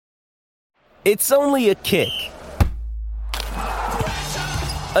It's only a kick,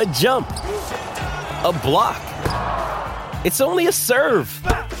 a jump, a block. It's only a serve.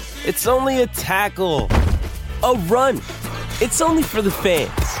 It's only a tackle, a run. It's only for the fans.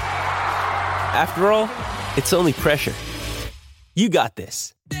 After all, it's only pressure. You got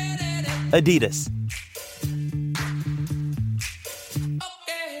this. Adidas.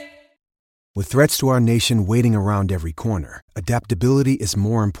 With threats to our nation waiting around every corner, adaptability is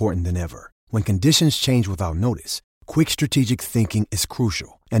more important than ever. When conditions change without notice, quick strategic thinking is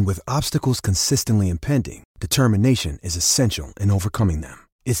crucial. And with obstacles consistently impending, determination is essential in overcoming them.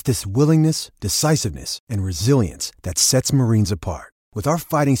 It's this willingness, decisiveness, and resilience that sets Marines apart. With our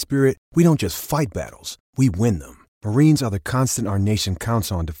fighting spirit, we don't just fight battles, we win them. Marines are the constant our nation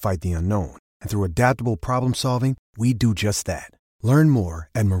counts on to fight the unknown. And through adaptable problem solving, we do just that. Learn more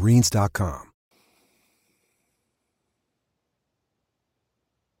at marines.com.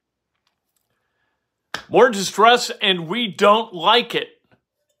 More distress, and we don't like it.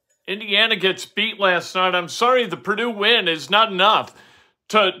 Indiana gets beat last night. I'm sorry, the Purdue win is not enough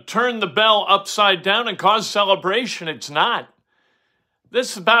to turn the bell upside down and cause celebration. It's not.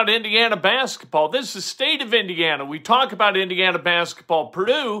 This is about Indiana basketball. This is the state of Indiana. We talk about Indiana basketball.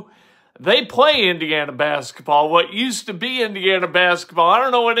 Purdue, they play Indiana basketball, what used to be Indiana basketball. I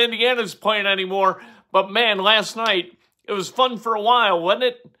don't know what Indiana's playing anymore, but man, last night, it was fun for a while, wasn't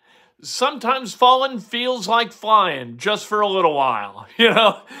it? Sometimes falling feels like flying, just for a little while. You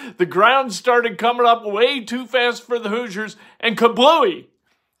know, the ground started coming up way too fast for the Hoosiers, and kablooey!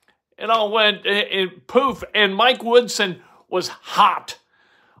 It all went poof, and Mike Woodson was hot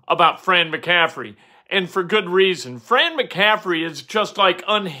about Fran McCaffery, and for good reason. Fran McCaffery is just like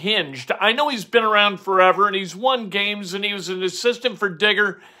unhinged. I know he's been around forever, and he's won games, and he was an assistant for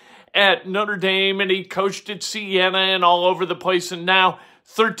Digger at Notre Dame, and he coached at Siena and all over the place, and now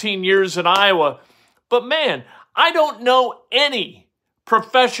 13 years at Iowa. But man, I don't know any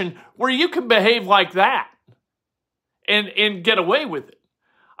profession where you can behave like that and get away with it.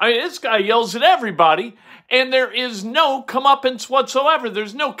 I mean, this guy yells at everybody, and there is no comeuppance whatsoever.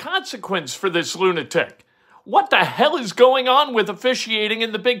 There's no consequence for this lunatic. What the hell is going on with officiating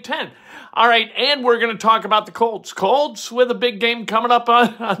in the Big Ten? All right, and we're going to talk about the Colts. Colts with a big game coming up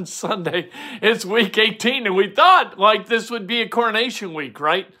on Sunday. It's Week 18, and we thought like this would be a coronation week,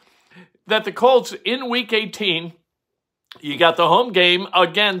 right? That the Colts in Week 18, you got the home game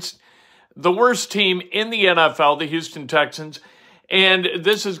against the worst team in the NFL, the Houston Texans, and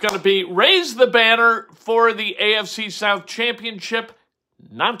this is going to be raise the banner for the AFC South Championship.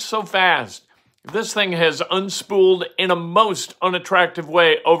 Not so fast. This thing has unspooled in a most unattractive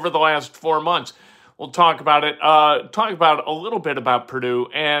way over the last 4 months. We'll talk about it, talk about a little bit about Purdue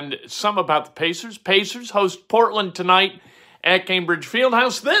and some about the Pacers. Pacers host Portland tonight at Cambridge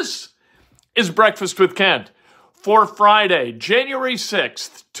Fieldhouse. This is Breakfast with Kent for Friday, January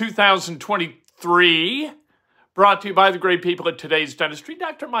 6th, 2023. Brought to you by the great people at Today's Dentistry.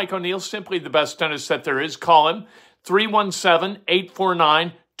 Dr. Mike O'Neill, simply the best dentist that there is. Call him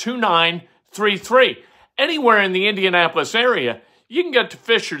 317-849-2933. Anywhere in the Indianapolis area, you can get to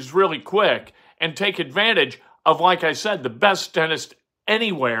Fisher's really quick and take advantage of, like I said, the best dentist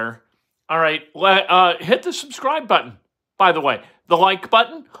anywhere. All right, hit the subscribe button, by the way. The like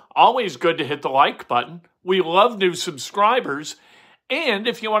button, always good to hit the like button. We love new subscribers. And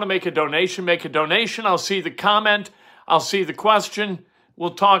if you want to make a donation, make a donation. I'll see the comment. I'll see the question.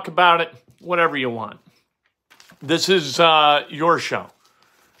 We'll talk about it, whatever you want. This is your show.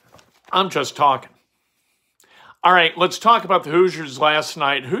 I'm just talking. All right, let's talk about the Hoosiers last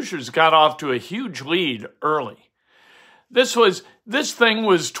night. Hoosiers got off to a huge lead early. This thing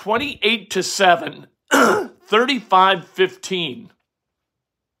was 28-7, 35-15.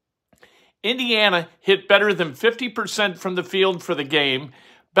 Indiana hit better than 50% from the field for the game,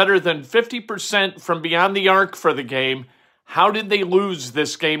 better than 50% from beyond the arc for the game. How did they lose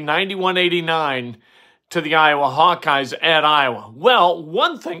this game 91-89 to the Iowa Hawkeyes at Iowa? Well,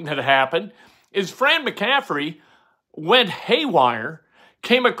 one thing that happened is Fran McCaffery went haywire,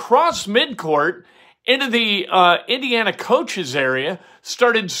 came across midcourt into the Indiana coaches area,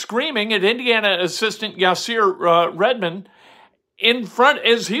 started screaming at Indiana assistant Yasir Redmond in front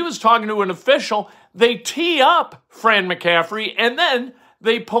as he was talking to an official. They tee up Fran McCaffery, and then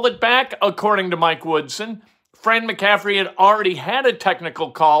they pull it back, according to Mike Woodson. Fran McCaffery had already had a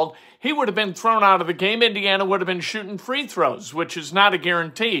technical called. He would have been thrown out of the game. Indiana would have been shooting free throws, which is not a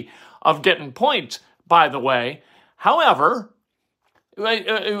guarantee of getting points, by the way. However,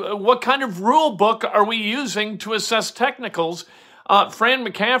 what kind of rule book are we using to assess technicals? Fran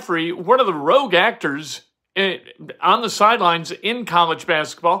McCaffery, one of the rogue actors on the sidelines in college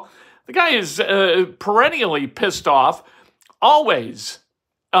basketball, The guy is perennially pissed off, always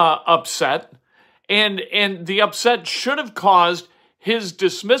upset, and the upset should have caused his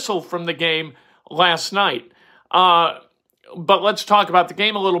dismissal from the game last night. But let's talk about the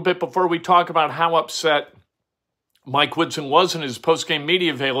game a little bit before we talk about how upset Mike Woodson was in his post-game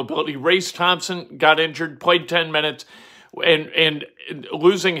media availability. Race Thompson got injured, played 10 minutes, and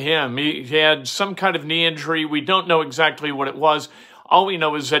losing him, he had some kind of knee injury. We don't know exactly what it was. All we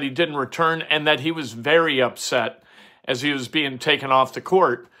know is that he didn't return and that he was very upset as he was being taken off the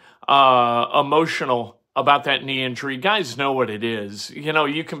court, emotional about that knee injury. Guys know what it is. You know,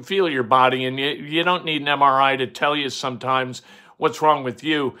 you can feel your body, and you don't need an MRI to tell you sometimes what's wrong with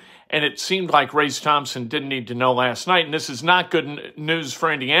you. And it seemed like Race Thompson didn't need to know last night. And this is not good news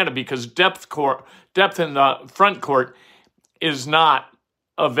for Indiana because depth in the front court is not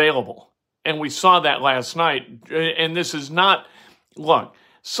available. And we saw that last night. And this is not, look,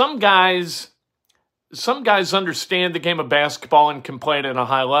 some guys understand the game of basketball and can play it at a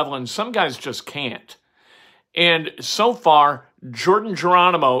high level, and some guys just can't. And so far, Jordan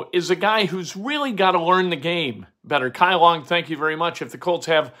Geronimo is a guy who's really got to learn the game better. Kyle Long, thank you very much. If the Colts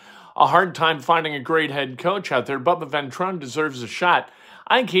have a hard time finding a great head coach out there, Bubba Ventrone deserves a shot.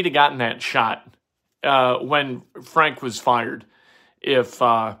 I think he'd have gotten that shot when Frank was fired. If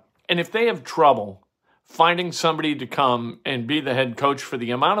they have trouble finding somebody to come and be the head coach for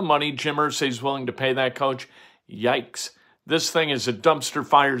the amount of money Jim Irsay's willing to pay that coach, yikes. This thing is a dumpster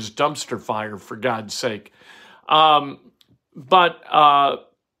fire, for God's sake.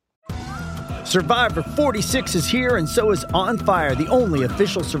 Survivor 46 is here, and so is On Fire, the only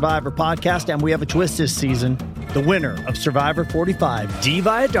official Survivor podcast, and we have a twist this season. The winner of Survivor 45, Dee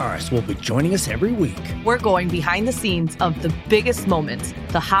Valladares, will be joining us every week. We're going behind the scenes of the biggest moments,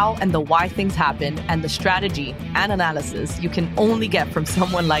 the how and the why things happen, and the strategy and analysis you can only get from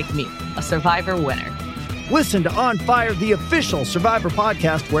someone like me, a Survivor winner. Listen to On Fire, the official Survivor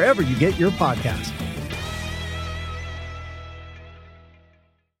podcast, wherever you get your podcast.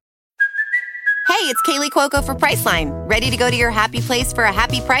 Hey, it's Kaylee Cuoco for Priceline. Ready to go to your happy place for a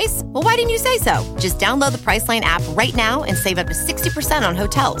happy price? Well, why didn't you say so? Just download the Priceline app right now and save up to 60% on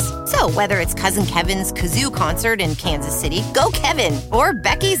hotels. So whether it's Cousin Kevin's Kazoo Concert in Kansas City, go Kevin, or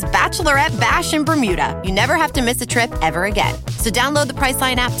Becky's Bachelorette Bash in Bermuda, you never have to miss a trip ever again. So download the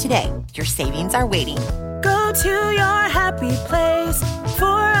Priceline app today. Your savings are waiting. Go to your happy place for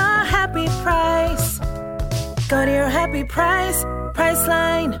a happy price. Go to your happy price,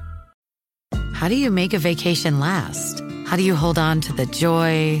 Priceline. How do you make a vacation last? How do you hold on to the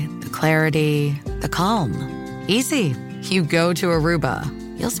joy, the clarity, the calm? Easy. You go to Aruba.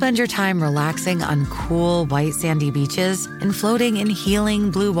 You'll spend your time relaxing on cool, white, sandy beaches and floating in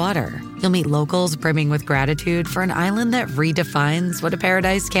healing blue water. You'll meet locals brimming with gratitude for an island that redefines what a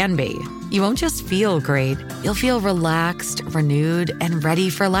paradise can be. You won't just feel great. You'll feel relaxed, renewed, and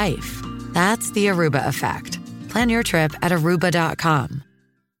ready for life. That's the Aruba effect. Plan your trip at Aruba.com.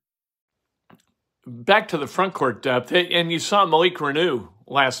 Back to the front court depth, and you saw Malik Reneau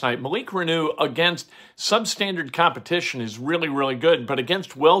last night. Malik Reneau against substandard competition is really, really good, but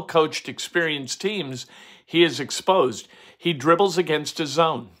against well-coached, experienced teams, he is exposed. He dribbles against his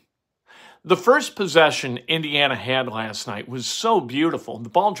zone. The first possession Indiana had last night was so beautiful. The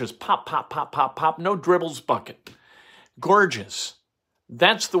ball just pop, pop, pop, pop, pop, no dribbles, bucket. Gorgeous.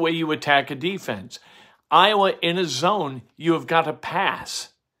 That's the way you attack a defense. Iowa in a zone, you have got to pass.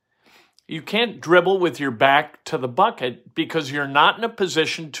 You can't dribble with your back to the bucket because you're not in a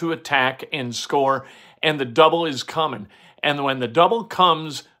position to attack and score, and the double is coming. And when the double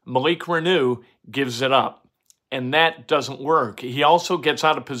comes, Malik Reneau gives it up, and that doesn't work. He also gets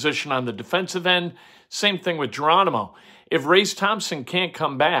out of position on the defensive end. Same thing with Geronimo. If Race Thompson can't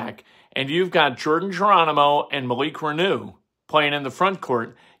come back, and you've got Jordan Geronimo and Malik Reneau playing in the front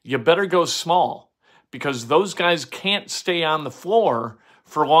court, you better go small because those guys can't stay on the floor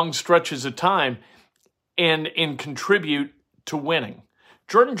for long stretches of time and contribute to winning.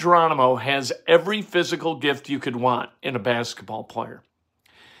 Jordan Geronimo has every physical gift you could want in a basketball player.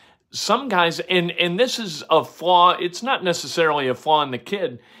 Some guys, and this is a flaw, it's not necessarily a flaw in the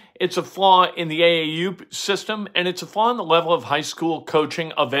kid, it's a flaw in the AAU system, and it's a flaw in the level of high school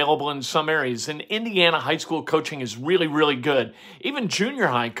coaching available in some areas. In Indiana, high school coaching is really, really good. Even junior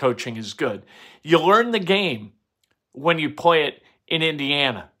high coaching is good. You learn the game when you play it in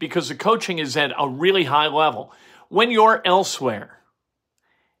Indiana because the coaching is at a really high level. When you're elsewhere,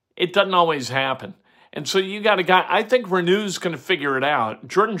 it doesn't always happen. And so you got a guy, I think Reneau's going to figure it out.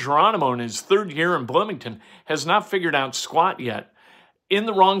 Jordan Geronimo in his third year in Bloomington has not figured out squat yet. in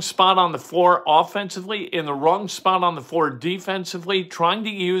the wrong spot on the floor offensively, in the wrong spot on the floor defensively, trying to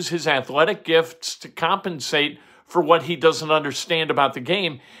use his athletic gifts to compensate for what he doesn't understand about the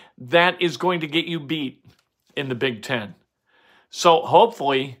game, that is going to get you beat in the Big Ten. So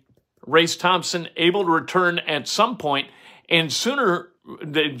hopefully, Race Thompson able to return at some point, and sooner's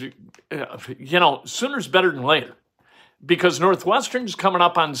better than later, because Northwestern's coming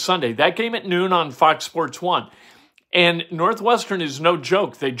up on Sunday. That game at noon on Fox Sports 1. And Northwestern is no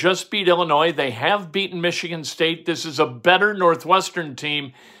joke. They just beat Illinois. They have beaten Michigan State. This is a better Northwestern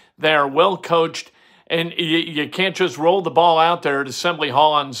team. They are well coached. And you can't just roll the ball out there at Assembly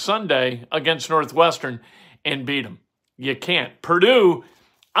Hall on Sunday against Northwestern and beat them. You can't. Purdue,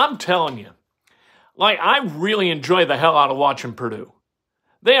 I'm telling you, I really enjoy the hell out of watching Purdue.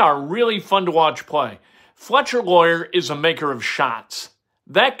 They are really fun to watch play. Fletcher Lawyer is a maker of shots.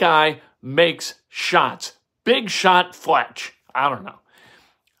 That guy makes shots. Big shot Fletch. I don't know.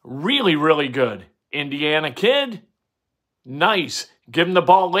 Really, really good. Indiana kid, nice. Give him the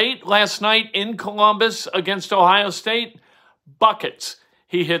ball late last night in Columbus against Ohio State. Buckets.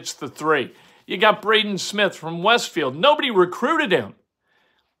 He hits the three. You got Braden Smith from Westfield. Nobody recruited him.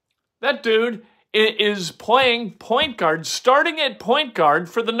 That dude is playing point guard, starting at point guard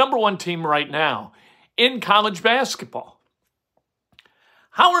for the number one team right now in college basketball.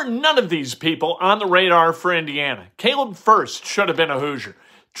 How are none of these people on the radar for Indiana? Caleb Furst should have been a Hoosier.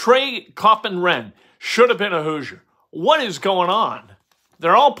 Trey Kaufman-Renn should have been a Hoosier. What is going on?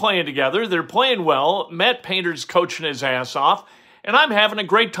 They're all playing together. They're playing well. Matt Painter's coaching his ass off. And I'm having a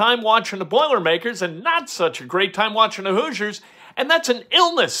great time watching the Boilermakers and not such a great time watching the Hoosiers. And that's an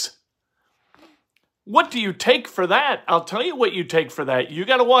illness. What do you take for that? I'll tell you what you take for that. You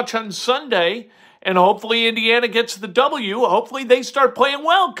got to watch on Sunday. And hopefully Indiana gets the W. Hopefully they start playing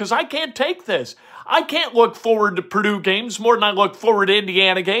well, because I can't take this. I can't look forward to Purdue games more than I look forward to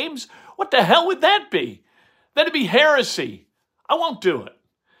Indiana games. What the hell would that be? That'd be heresy. I won't do it.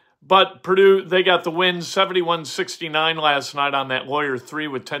 But Purdue, they got the win 71-69 last night on that Lawyer 3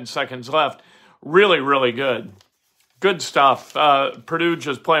 with 10 seconds left. Really, really good. Good stuff. Purdue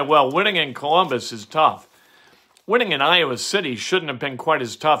just playing well. Winning in Columbus is tough. Winning in Iowa City shouldn't have been quite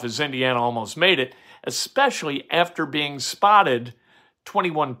as tough as Indiana almost made it, especially after being spotted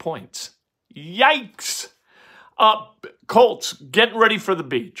 21 points. Yikes! Colts getting ready for the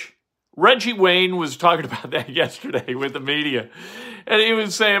beach. Reggie Wayne was talking about that yesterday with the media. And he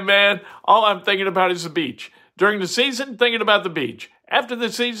was saying, man, all I'm thinking about is the beach. During the season, thinking about the beach. After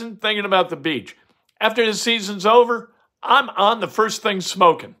the season, thinking about the beach. After the season's over, I'm on the first thing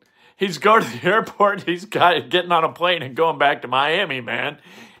smoking. He's going to the airport. He's getting on a plane and going back to Miami, man.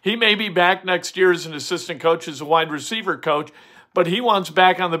 He may be back next year as an assistant coach, as a wide receiver coach, but he wants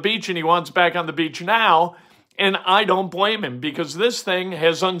back on the beach, and he wants back on the beach now, and I don't blame him, because this thing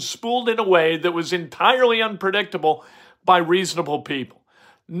has unspooled in a way that was entirely unpredictable by reasonable people.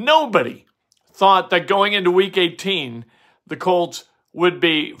 Nobody thought that going into Week 18, the Colts would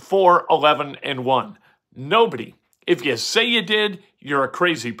be 4-11-1. Nobody. If you say you did, you're a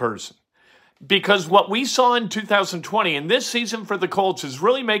crazy person. Because what we saw in 2020, and this season for the Colts, is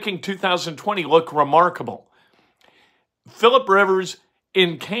really making 2020 look remarkable. Phillip Rivers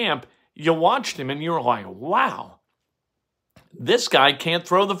in camp, you watched him and you were like, wow, this guy can't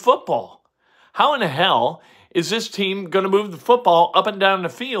throw the football. How in the hell is this team going to move the football up and down the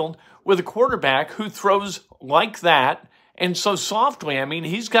field with a quarterback who throws like that and so softly? I mean,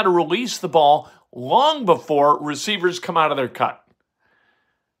 he's got to release the ball long before receivers come out of their cut.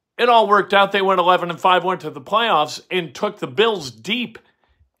 It all worked out. They went 11-5, went to the playoffs, and took the Bills deep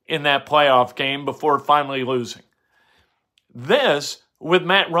in that playoff game before finally losing. This, with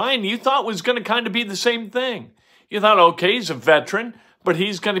Matt Ryan, you thought was going to kind of be the same thing. You thought, okay, he's a veteran, but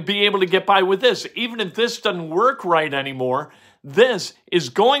he's going to be able to get by with this. Even if this doesn't work right anymore, this is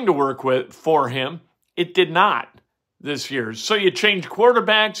going to work for him. It did not this year. So you change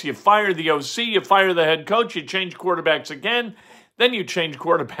quarterbacks, you fire the OC, you fire the head coach, you change quarterbacks again, then you change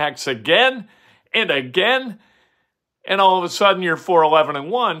quarterbacks again, and all of a sudden you're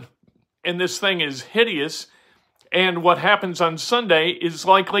 4-11-1, and this thing is hideous. And what happens on Sunday is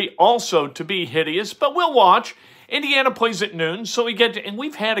likely also to be hideous, but we'll watch. Indiana plays at noon, so and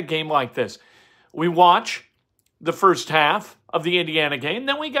we've had a game like this. We watch the first half of the Indiana game,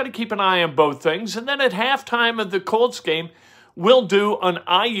 then we got to keep an eye on both things, and then at halftime of the Colts game, we'll do an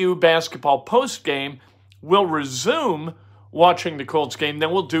IU basketball post game. We'll resume watching the Colts game,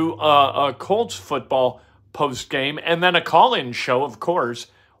 then we'll do a Colts football post game, and then a call-in show, of course.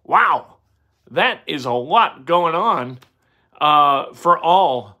 Wow, that is a lot going on for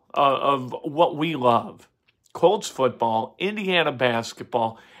all of what we love. Colts football, Indiana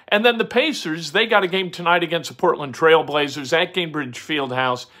basketball, and then the Pacers, they got a game tonight against the Portland Trail Blazers at Gainbridge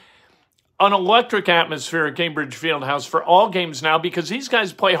Fieldhouse. An electric atmosphere at Gainbridge Fieldhouse for all games now because these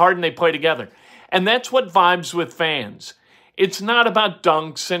guys play hard and they play together. And that's what vibes with fans. It's not about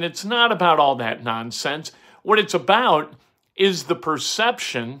dunks and it's not about all that nonsense. What it's about is the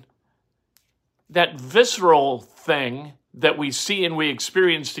perception, that visceral thing that we see and we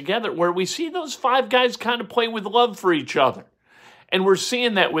experience together, where we see those five guys kind of play with love for each other. And we're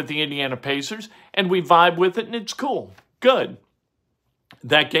seeing that with the Indiana Pacers, and we vibe with it, and it's cool. Good.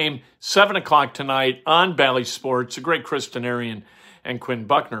 That game, 7 o'clock tonight on Bally Sports. A great Kristen Arian and Quinn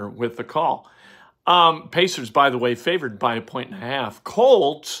Buckner with the call. Pacers, by the way, favored by 1.5.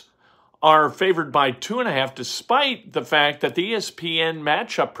 Colts are favored by 2.5, despite the fact that the ESPN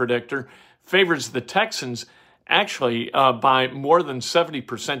matchup predictor favors the Texans actually by more than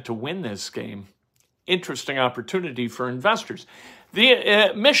 70% to win this game. Interesting opportunity for investors.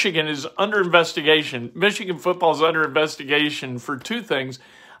 The Michigan is under investigation. Michigan football is under investigation for two things.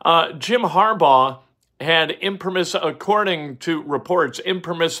 Jim Harbaugh had according to reports,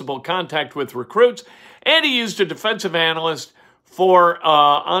 impermissible contact with recruits, and he used a defensive analyst for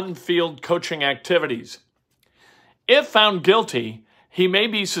on-field coaching activities. If found guilty, he may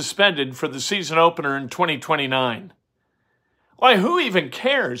be suspended for the season opener in 2029. Why, who even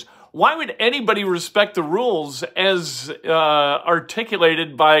cares? Why would anybody respect the rules as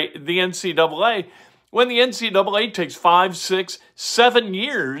articulated by the NCAA when the NCAA takes 5, 6, 7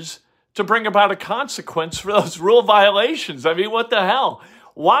 years to bring about a consequence for those rule violations? I mean, what the hell?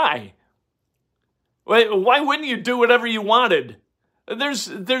 Why? Why wouldn't you do whatever you wanted?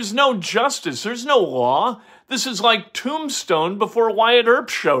 There's no justice. There's no law. This is like Tombstone before Wyatt Earp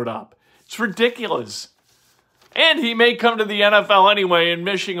showed up. It's ridiculous. And he may come to the NFL anyway in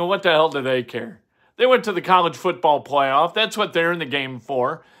Michigan. What the hell do they care? They went to the college football playoff. That's what they're in the game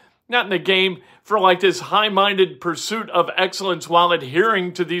for. Not in the game for like this high-minded pursuit of excellence while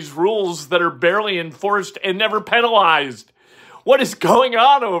adhering to these rules that are barely enforced and never penalized. What is going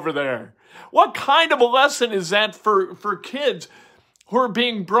on over there? What kind of a lesson is that for kids who are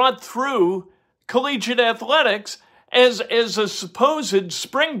being brought through collegiate athletics as a supposed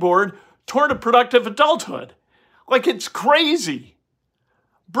springboard toward a productive adulthood? Like, it's crazy.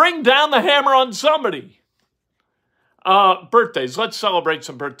 Bring down the hammer on somebody. Birthdays. Let's celebrate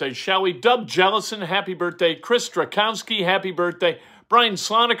some birthdays, shall we? Dub Jellison, happy birthday. Chris Strakowski, happy birthday. Brian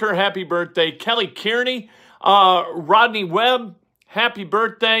Sloniker, happy birthday. Kelly Kearney, Rodney Webb, happy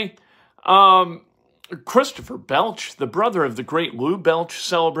birthday. Christopher Belch, the brother of the great Lou Belch,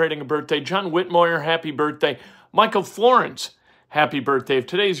 celebrating a birthday. John Whitmoyer, happy birthday. Michael Florence, happy birthday. If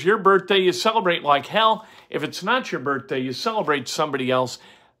today's your birthday, you celebrate like hell. If it's not your birthday, you celebrate somebody else.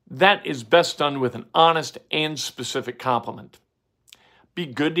 That is best done with an honest and specific compliment. Be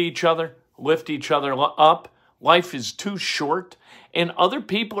good to each other. Lift each other up. Life is too short, and other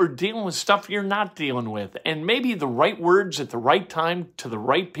people are dealing with stuff you're not dealing with. And maybe the right words at the right time to the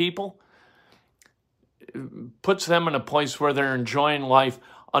right people puts them in a place where they're enjoying life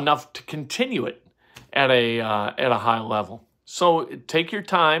enough to continue it at a high level. So take your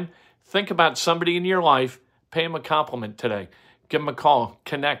time, think about somebody in your life, pay them a compliment today. Give them a call,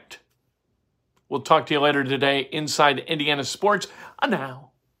 connect. We'll talk to you later today inside Indiana Sports.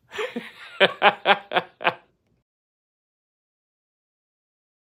 Now.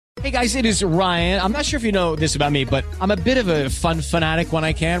 Hey guys, it is Ryan. I'm not sure if you know this about me, but I'm a bit of a fun fanatic when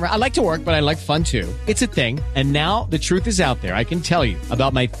I can. I like to work, but I like fun too. It's a thing. And now the truth is out there. I can tell you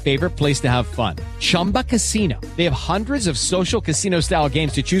about my favorite place to have fun. Chumba Casino. They have hundreds of social casino style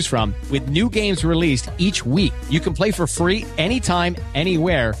games to choose from with new games released each week. You can play for free anytime,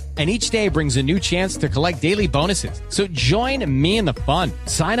 anywhere. And each day brings a new chance to collect daily bonuses. So join me in the fun.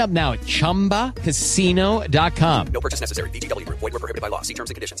 Sign up now at ChumbaCasino.com. No purchase necessary. VGW. Void where prohibited by law. See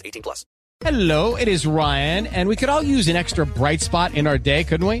terms and conditions. 18+. Hello, it is Ryan, and we could all use an extra bright spot in our day,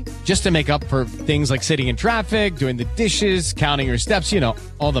 couldn't we? Just to make up for things like sitting in traffic, doing the dishes, counting your steps,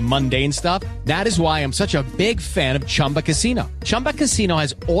 all the mundane stuff. That is why I'm such a big fan of Chumba Casino. Chumba Casino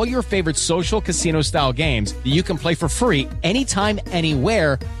has all your favorite social casino-style games that you can play for free anytime,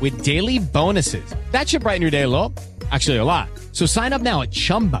 anywhere with daily bonuses. That should brighten your day a little. Actually, a lot. So sign up now at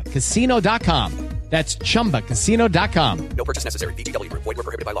ChumbaCasino.com. That's ChumbaCasino.com. No purchase necessary. VGW. Void where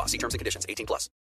prohibited by law. See terms and conditions. 18+.